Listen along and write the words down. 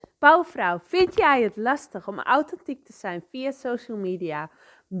Pauwvrouw, vind jij het lastig om authentiek te zijn via social media?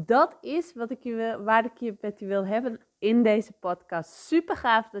 Dat is wat waar ik je met je wil hebben in deze podcast. Super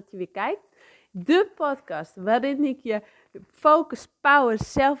gaaf dat je weer kijkt. De podcast waarin ik je focus, power,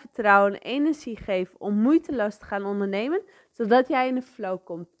 zelfvertrouwen en energie geef om moeiteloos te gaan ondernemen. Zodat jij in de flow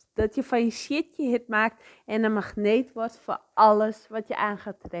komt. Dat je van je shit je hit maakt en een magneet wordt voor alles wat je aan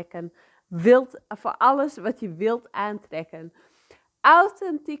gaat trekken. Voor alles wat je wilt aantrekken.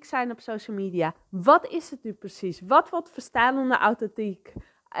 Authentiek zijn op social media. Wat is het nu precies? Wat wordt verstaan onder authentiek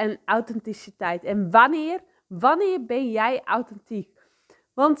en authenticiteit? En wanneer ben jij authentiek?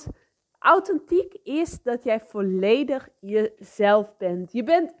 Want authentiek is dat jij volledig jezelf bent. Je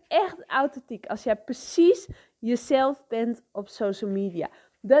bent echt authentiek als jij precies jezelf bent op social media.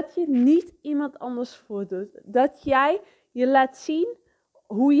 Dat je niet iemand anders voordoet. Dat jij je laat zien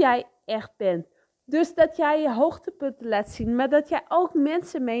hoe jij echt bent. Dus dat jij je hoogtepunten laat zien, maar dat jij ook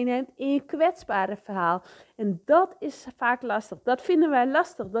mensen meeneemt in je kwetsbare verhaal. En dat is vaak lastig. Dat vinden wij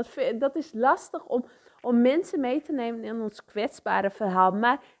lastig. Dat is lastig om mensen mee te nemen in ons kwetsbare verhaal.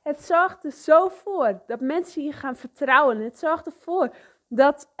 Maar het zorgt er zo voor dat mensen je gaan vertrouwen. Het zorgt ervoor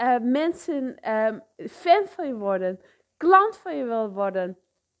dat mensen fan van je worden, klant van je willen worden.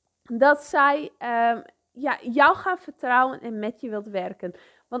 Dat zij jou gaan vertrouwen en met je wilt werken.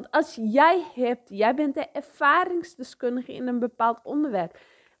 Want als jij bent de ervaringsdeskundige in een bepaald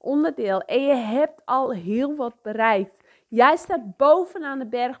onderdeel en je hebt al heel wat bereikt. Jij staat bovenaan de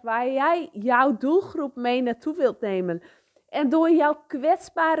berg waar jij jouw doelgroep mee naartoe wilt nemen. En door jouw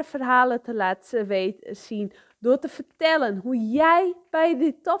kwetsbare verhalen te laten zien, door te vertellen hoe jij bij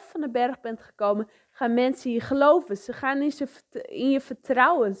de top van de berg bent gekomen, gaan mensen je geloven. Ze gaan in je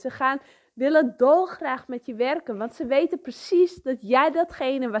vertrouwen. Ze willen dolgraag met je werken. Want ze weten precies dat jij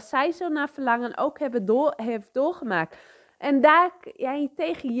datgene waar zij zo naar verlangen ook heeft doorgemaakt. En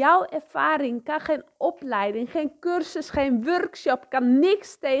tegen jouw ervaring kan geen opleiding, geen cursus, geen workshop, kan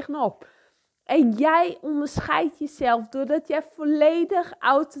niks tegenop. En jij onderscheidt jezelf doordat jij volledig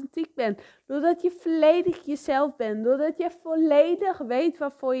authentiek bent. Doordat je volledig jezelf bent. Doordat je volledig weet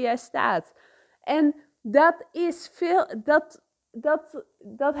waarvoor jij staat. En dat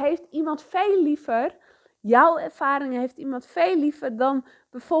heeft iemand veel liever. Jouw ervaring heeft iemand veel liever dan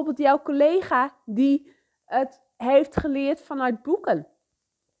bijvoorbeeld jouw collega die het heeft geleerd vanuit boeken.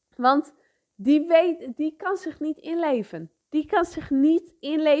 Want die kan zich niet inleven. Die kan zich niet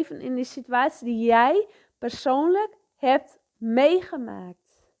inleven in de situatie die jij persoonlijk hebt meegemaakt.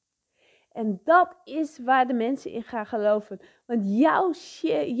 En dat is waar de mensen in gaan geloven. Want jouw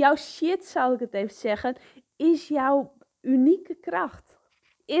shit, zal ik het even zeggen, is jouw unieke kracht.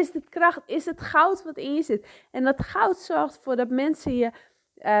 Is het goud wat in je zit. En dat goud zorgt ervoor dat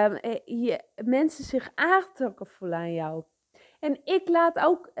mensen zich aangetrokken voelen aan jou. En ik laat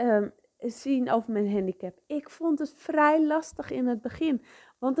ook zien over mijn handicap. Ik vond het vrij lastig in het begin.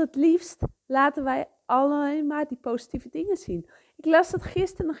 Want het liefst laten wij alleen maar die positieve dingen zien. Ik las het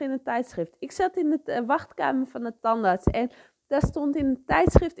gisteren nog in een tijdschrift. Ik zat in de wachtkamer van de tandarts. En daar stond in een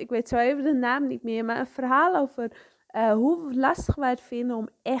tijdschrift, ik weet zo even de naam niet meer, maar een verhaal over hoe lastig wij het vinden om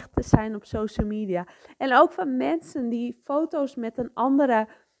echt te zijn op social media. En ook van mensen die foto's met een andere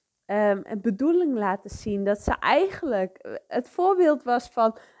bedoeling laten zien. Dat ze eigenlijk, het voorbeeld was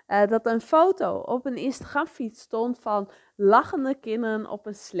van dat een foto op een Instagram-feed stond van lachende kinderen op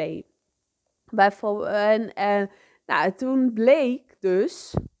een slee. Bijvoorbeeld, toen bleek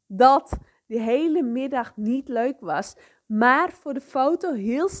dus dat die hele middag niet leuk was. Maar voor de foto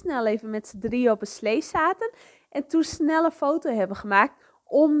heel snel even met z'n drieën op een slee zaten. En toen snel een foto hebben gemaakt.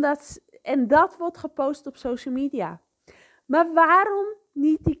 En dat wordt gepost op social media. Maar waarom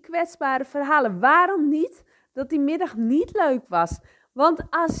niet die kwetsbare verhalen? Waarom niet dat die middag niet leuk was? Want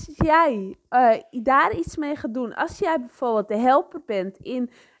als jij daar iets mee gaat doen. Als jij bijvoorbeeld de helper bent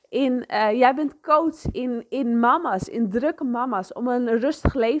jij bent coach in mama's, in drukke mama's, om een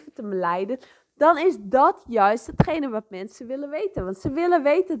rustig leven te leiden, dan is dat juist hetgene wat mensen willen weten. Want ze willen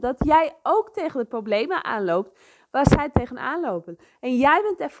weten dat jij ook tegen de problemen aanloopt waar zij tegenaan lopen. En jij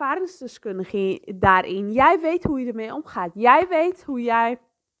bent ervaringsdeskundige daarin. Jij weet hoe je ermee omgaat. Jij weet hoe jij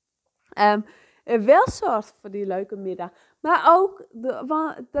wel zorgt voor die leuke middag. Maar ook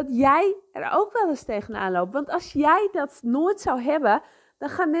dat jij er ook wel eens tegenaan loopt. Want als jij dat nooit zou hebben, dan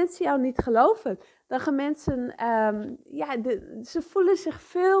gaan mensen jou niet geloven. Dan gaan mensen, ze voelen zich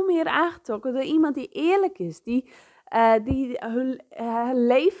veel meer aangetrokken door iemand die eerlijk is. Die hun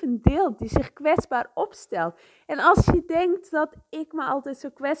leven deelt, die zich kwetsbaar opstelt. En als je denkt dat ik me altijd zo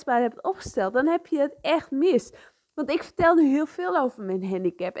kwetsbaar heb opgesteld, dan heb je het echt mis. Want ik vertel nu heel veel over mijn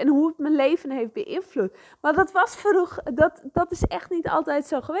handicap en hoe het mijn leven heeft beïnvloed. Maar dat was vroeger, dat is echt niet altijd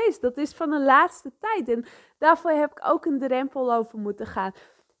zo geweest. Dat is van de laatste tijd. En daarvoor heb ik ook een drempel over moeten gaan.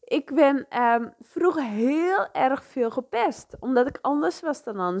 Ik ben vroeger heel erg veel gepest. Omdat ik anders was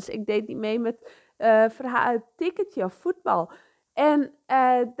dan anders. Ik deed niet mee met ticketje of voetbal. En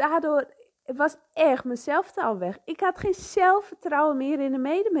daardoor was echt mijn zelfvertrouwen weg. Ik had geen zelfvertrouwen meer in de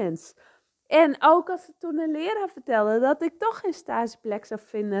medemens. En ook als ik toen een leraar vertelde dat ik toch geen stageplek zou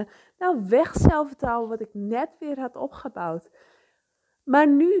vinden. Nou, weg zelfvertrouwen wat ik net weer had opgebouwd. Maar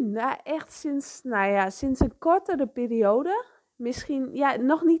nu, echt sinds een kortere periode, misschien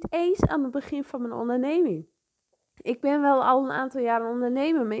nog niet eens aan het begin van mijn onderneming. Ik ben wel al een aantal jaren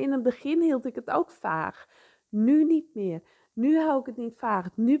ondernemer, maar in het begin hield ik het ook vaag. Nu niet meer. Nu hou ik het niet vaag.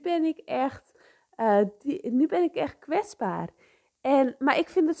 Nu ben ik echt kwetsbaar. Maar ik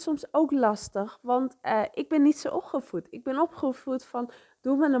vind het soms ook lastig, want ik ben niet zo opgevoed. Ik ben opgevoed van,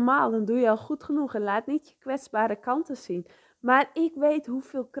 doe maar normaal, dan doe je al goed genoeg en laat niet je kwetsbare kanten zien. Maar ik weet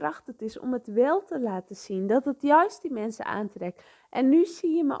hoeveel kracht het is om het wel te laten zien, dat het juist die mensen aantrekt. En nu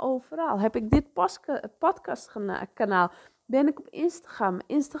zie je me overal. Heb ik dit podcastkanaal, ben ik op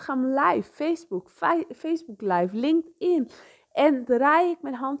Instagram Live, Facebook Live, LinkedIn. En draai ik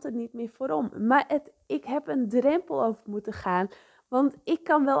mijn hand er niet meer voor om. Maar ik heb een drempel over moeten gaan. Want ik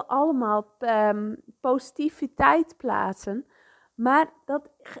kan wel allemaal positiviteit plaatsen. Maar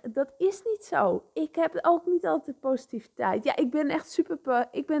dat is niet zo. Ik heb ook niet altijd positiviteit. Ja,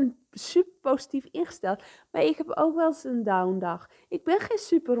 ik ben super positief ingesteld. Maar ik heb ook wel eens een down dag. Ik ben geen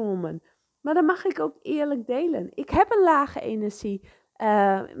superwoman. Maar dat mag ik ook eerlijk delen. Ik heb een lage energie.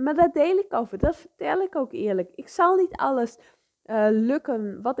 Maar daar deel ik over. Dat vertel ik ook eerlijk. Ik zal niet alles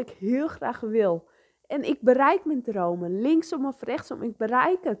lukken wat ik heel graag wil. En ik bereik mijn dromen. Linksom of rechtsom. Ik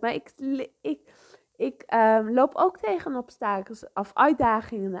bereik het. Maar ik loop ook tegen obstakels of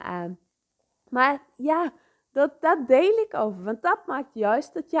uitdagingen aan. Maar ja, dat deel ik over. Want dat maakt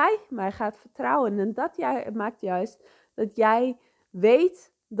juist dat jij mij gaat vertrouwen. En maakt juist dat jij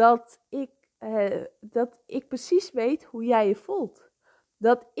weet dat ik precies weet hoe jij je voelt.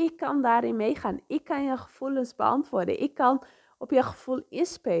 Dat ik kan daarin meegaan. Ik kan je gevoelens beantwoorden. Ik kan op je gevoel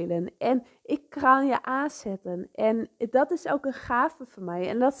inspelen. En ik kan je aanzetten. En dat is ook een gave voor mij.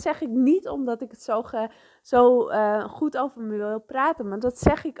 En dat zeg ik niet omdat ik het zo goed over me wil praten. Maar dat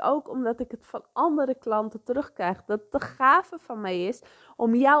zeg ik ook omdat ik het van andere klanten terugkrijg. Dat de gave van mij is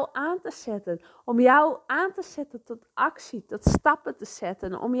om jou aan te zetten. Om jou aan te zetten tot actie, tot stappen te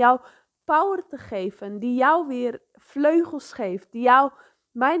zetten. Om jou power te geven, die jou weer vleugels geeft.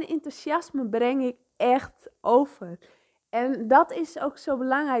 Mijn enthousiasme breng ik echt over. En dat is ook zo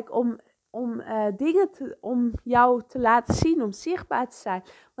belangrijk om jou te laten zien, om zichtbaar te zijn.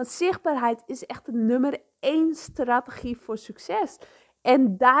 Want zichtbaarheid is echt de nummer 1 strategie voor succes.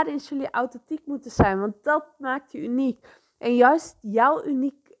 En daarin zul je authentiek moeten zijn, want dat maakt je uniek. En juist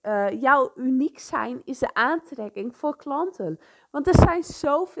jouw uniek zijn is de aantrekking voor klanten. Want er zijn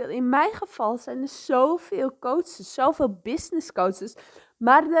zoveel, in mijn geval zijn er zoveel coaches, zoveel business coaches.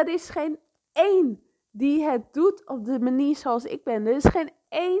 Maar er is geen één die het doet op de manier zoals ik ben. Er is geen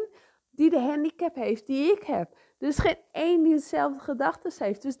één die de handicap heeft die ik heb. Er is geen één die dezelfde gedachten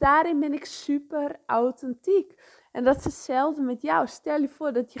heeft. Dus daarin ben ik super authentiek. En dat is hetzelfde met jou. Stel je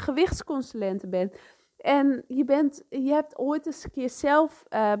voor dat je gewichtsconsulente bent. En je hebt ooit eens een keer zelf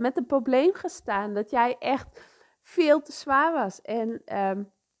met een probleem gestaan. Dat jij echt veel te zwaar was. En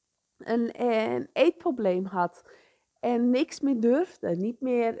een eetprobleem had. En niks meer durfde. Niet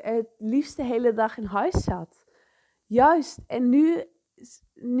meer het liefst de hele dag in huis zat. Juist. En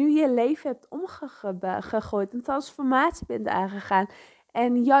nu je leven hebt omgegooid. Een transformatie bent aangegaan.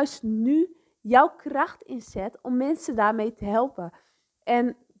 En juist nu jouw kracht inzet om mensen daarmee te helpen.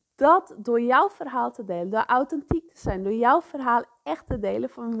 En dat door jouw verhaal te delen. Door authentiek te zijn. Door jouw verhaal echt te delen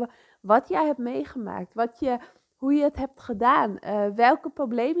van wat jij hebt meegemaakt. Hoe je het hebt gedaan, welke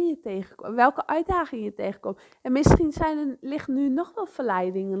problemen je tegenkomt, welke uitdagingen je tegenkomt. En misschien liggen nu nog wel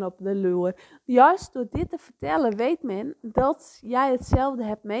verleidingen op de loer. Juist door dit te vertellen weet men dat jij hetzelfde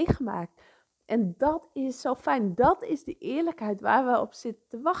hebt meegemaakt. En dat is zo fijn. Dat is de eerlijkheid waar we op zitten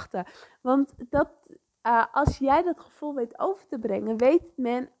te wachten. Want als jij dat gevoel weet over te brengen, weet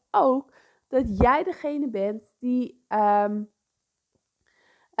men ook dat jij degene bent die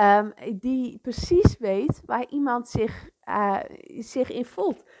precies weet waar iemand zich in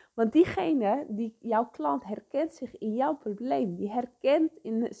voelt. Want jouw klant herkent zich in jouw probleem. Die herkent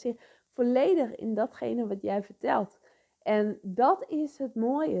zich volledig in datgene wat jij vertelt. En dat is het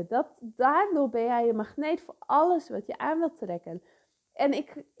mooie. Daardoor ben jij een magneet voor alles wat je aan wilt trekken. En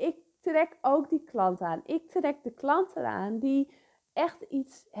ik trek ook die klant aan. Ik trek de klanten aan die echt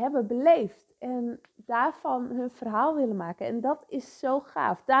iets hebben beleefd. En daarvan hun verhaal willen maken. En dat is zo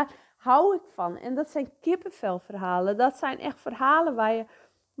gaaf. Daar hou ik van. En dat zijn kippenvelverhalen. Dat zijn echt verhalen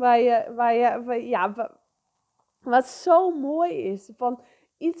wat zo mooi is. Van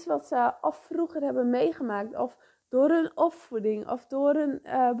iets wat ze of vroeger hebben meegemaakt. Of door hun opvoeding. Of door een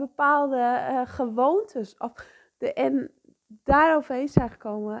bepaalde gewoontes. En daaroverheen zijn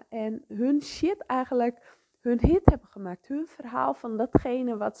gekomen. En hun shit eigenlijk. Hun hit hebben gemaakt. Hun verhaal van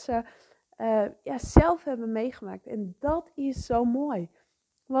datgene wat ze zelf hebben meegemaakt. En dat is zo mooi.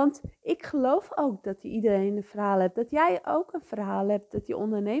 Want ik geloof ook dat iedereen een verhaal hebt. Dat jij ook een verhaal hebt dat je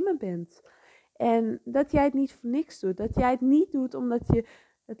ondernemer bent. En dat jij het niet voor niks doet. Dat jij het niet doet omdat je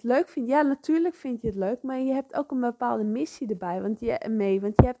het leuk vindt. Ja, natuurlijk vind je het leuk. Maar je hebt ook een bepaalde missie erbij. Want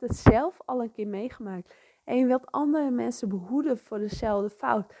je hebt het zelf al een keer meegemaakt. En je wilt andere mensen behoeden voor dezelfde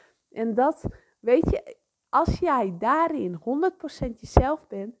fout. En dat, weet je, als jij daarin 100% jezelf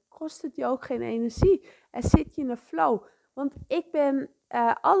bent, kost het je ook geen energie. En zit je in een flow. Want ik ben,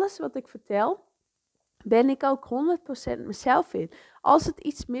 alles wat ik vertel, ben ik ook 100% mezelf in. Als het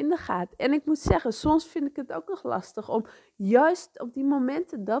iets minder gaat. En ik moet zeggen, soms vind ik het ook nog lastig om juist op die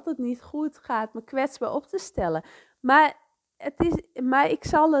momenten dat het niet goed gaat, me kwetsbaar op te stellen. Maar ik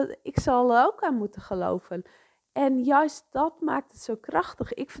zal er ook aan moeten geloven. En juist dat maakt het zo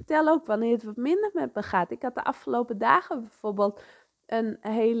krachtig. Ik vertel ook wanneer het wat minder met me gaat. Ik had de afgelopen dagen bijvoorbeeld een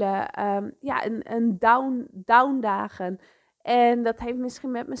hele een down dagen. En dat heeft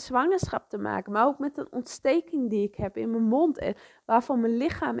misschien met mijn zwangerschap te maken. Maar ook met een ontsteking die ik heb in mijn mond. En waarvan mijn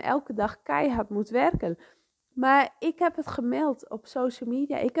lichaam elke dag keihard moet werken. Maar ik heb het gemeld op social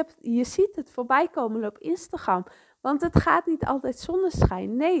media. Je ziet het voorbij komen op Instagram. Want het gaat niet altijd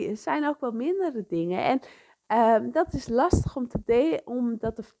zonneschijn. Nee, er zijn ook wel mindere dingen. En dat is lastig om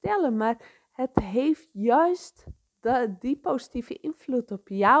dat te vertellen. Maar het heeft juist die positieve invloed op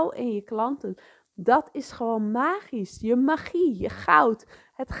jou en je klanten. Dat is gewoon magisch. Je magie, je goud.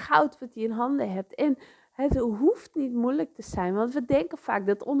 Het goud wat je in handen hebt. En het hoeft niet moeilijk te zijn. Want we denken vaak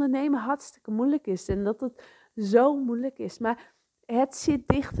dat ondernemen hartstikke moeilijk is. En dat het zo moeilijk is. Maar het zit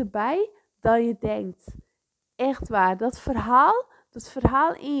dichterbij dan je denkt. Echt waar. Dat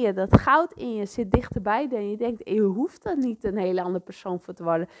verhaal in je, dat goud in je zit dichterbij dan je denkt. En je hoeft er niet een hele andere persoon voor te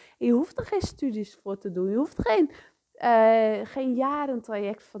worden. En je hoeft er geen studies voor te doen. Je hoeft geen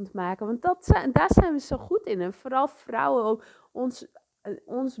jarentraject van te maken. Want daar zijn we zo goed in. En vooral vrouwen ook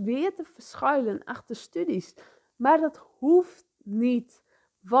ons weer te verschuilen achter studies. Maar dat hoeft niet.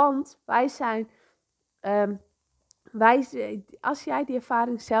 Want als jij die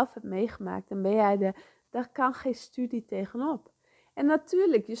ervaring zelf hebt meegemaakt, dan ben jij daar kan geen studie tegenop. En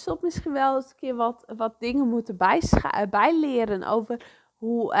natuurlijk, je zult misschien wel eens een keer wat dingen moeten bijleren over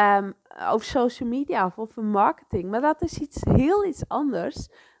over social media of over marketing. Maar dat is heel iets anders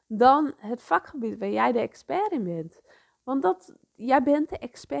dan het vakgebied waar jij de expert in bent. Want jij bent de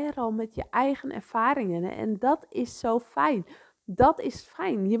expert al met je eigen ervaringen. En dat is zo fijn. Dat is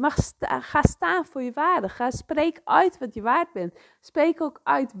fijn. Je mag gaan staan voor je waarde. Spreek uit wat je waard bent. Spreek ook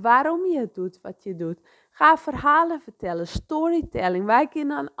uit waarom je het doet wat je doet. Ga verhalen vertellen. Storytelling. Waar ik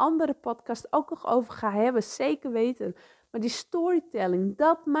in een andere podcast ook nog over ga hebben. Zeker weten. Maar die storytelling,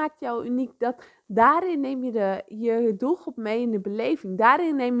 dat maakt jou uniek. Daarin neem je je doelgroep mee in de beleving.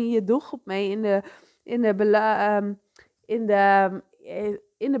 Daarin neem je je doelgroep mee in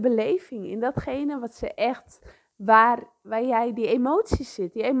de beleving. In datgene wat ze echt, waar jij die emotie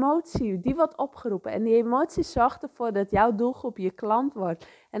zit. Die emotie, die wordt opgeroepen. En die emotie zorgt ervoor dat jouw doelgroep je klant wordt.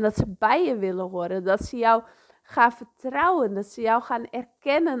 En dat ze bij je willen horen. Dat ze jou gaan vertrouwen. Dat ze jou gaan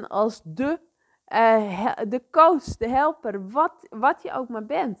erkennen als de coach, de helper, wat je ook maar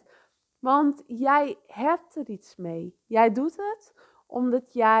bent. Want jij hebt er iets mee. Jij doet het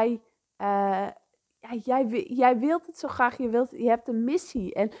omdat jij wilt het zo graag. Je hebt een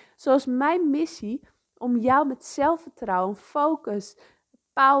missie. En zoals mijn missie om jou met zelfvertrouwen, focus,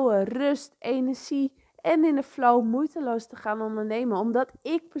 power, rust, energie en in de flow moeiteloos te gaan ondernemen. Omdat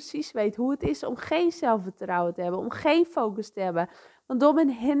ik precies weet hoe het is om geen zelfvertrouwen te hebben, om geen focus te hebben. Want door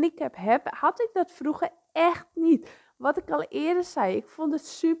mijn handicap had ik dat vroeger echt niet. Wat ik al eerder zei, ik vond het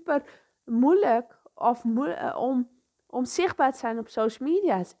super moeilijk om zichtbaar te zijn op social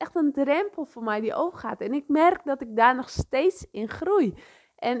media. Het is echt een drempel voor mij die overgaat. En ik merk dat ik daar nog steeds in groei.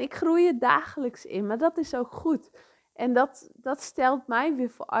 En ik groei er dagelijks in, maar dat is ook goed. En dat stelt mij weer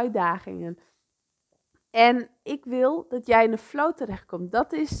voor uitdagingen. En ik wil dat jij in de flow terechtkomt.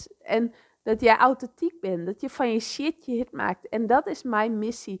 En dat jij authentiek bent. Dat je van je shit je hit maakt. En dat is mijn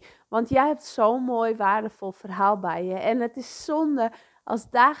missie. Want jij hebt zo'n mooi, waardevol verhaal bij je. En het is zonde als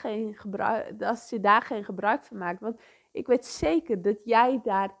je daar geen gebruik van maakt. Want ik weet zeker dat jij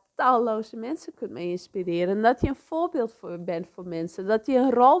daar talloze mensen kunt mee inspireren. En dat je een voorbeeld bent voor mensen. Dat je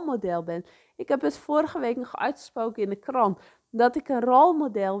een rolmodel bent. Ik heb het vorige week nog uitgesproken in de krant. Dat ik een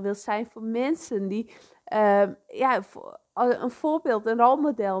rolmodel wil zijn voor mensen die... een voorbeeld, een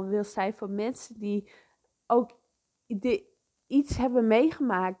rolmodel wil zijn voor mensen die ook iets hebben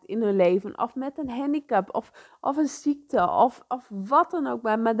meegemaakt in hun leven. Of met een handicap, of een ziekte, of wat dan ook.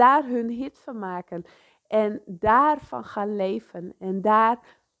 Maar daar hun hit van maken. En daarvan gaan leven. En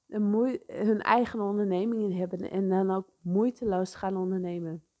daar hun eigen onderneming in hebben. En dan ook moeiteloos gaan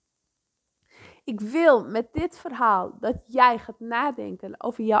ondernemen. Ik wil met dit verhaal dat jij gaat nadenken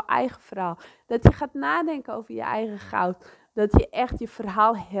over jouw eigen verhaal. Dat je gaat nadenken over je eigen goud. Dat je echt je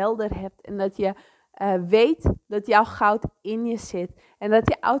verhaal helder hebt. En dat je weet dat jouw goud in je zit. En dat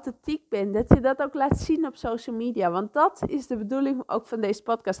je authentiek bent. Dat je dat ook laat zien op social media. Want dat is de bedoeling ook van deze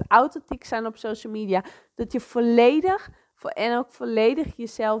podcast. Authentiek zijn op social media. Dat je volledig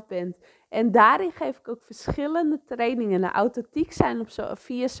jezelf bent. En daarin geef ik ook verschillende trainingen naar authentiek zijn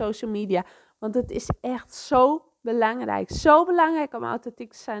via social media. Want het is echt zo belangrijk. Zo belangrijk om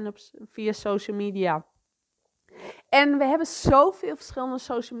authentiek te zijn via social media. En we hebben zoveel verschillende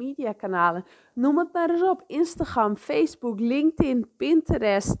social media kanalen. Noem het maar eens op. Instagram, Facebook, LinkedIn,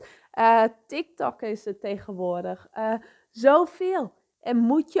 Pinterest, TikTok is het tegenwoordig. Zoveel. En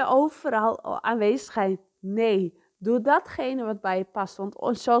moet je overal aanwezig zijn? Nee. Doe datgene wat bij je past.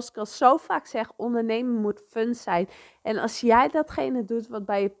 Want zoals ik al zo vaak zeg, ondernemen moet fun zijn. En als jij datgene doet wat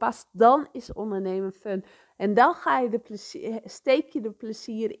bij je past, dan is ondernemen fun. En dan steek je de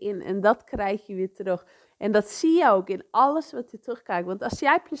plezier in en dat krijg je weer terug. En dat zie je ook in alles wat je terugkijkt. Want als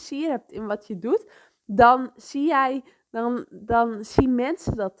jij plezier hebt in wat je doet, dan zien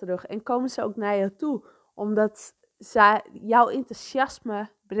mensen dat terug. En komen ze ook naar je toe. Omdat jouw enthousiasme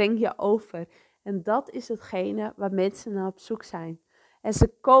brengt je over. En dat is hetgene waar mensen naar op zoek zijn. En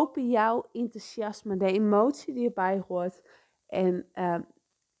ze kopen jouw enthousiasme, de emotie die erbij hoort. En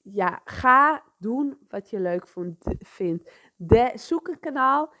ga doen wat je leuk vindt. Zoek een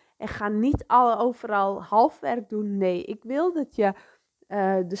kanaal en ga niet overal halfwerk doen. Nee, ik wil dat je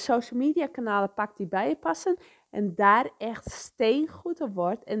de social media kanalen pakt die bij je passen. En daar echt steengoed op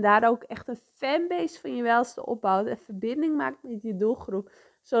wordt. En daar ook echt een fanbase van je welste opbouwt. En verbinding maakt met je doelgroep.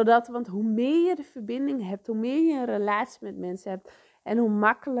 Want hoe meer je de verbinding hebt, hoe meer je een relatie met mensen hebt. En hoe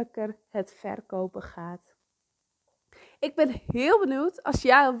makkelijker het verkopen gaat. Ik ben heel benieuwd als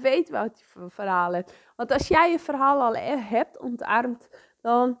jij al weet wat je verhaal hebt. Want als jij je verhaal al hebt ontarmd,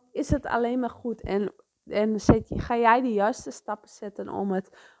 dan is het alleen maar goed. En ga jij de juiste stappen zetten om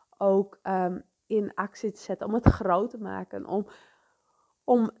het ook in actie te zetten. Om het groot te maken.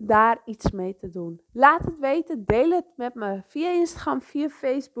 Om daar iets mee te doen. Laat het weten. Deel het met me via Instagram, via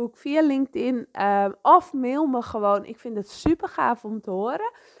Facebook, via LinkedIn. Of mail me gewoon. Ik vind het super gaaf om te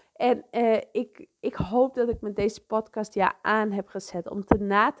horen. En ik hoop dat ik met deze podcast aan heb gezet om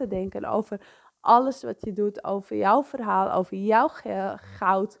na te denken over alles wat je doet, over jouw verhaal, over jouw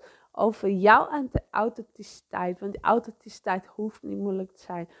goud, over jouw authenticiteit. Want authenticiteit hoeft niet moeilijk te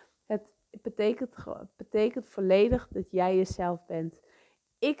zijn. Het betekent volledig dat jij jezelf bent.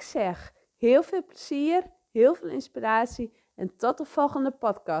 Ik zeg heel veel plezier, heel veel inspiratie en tot de volgende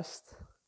podcast.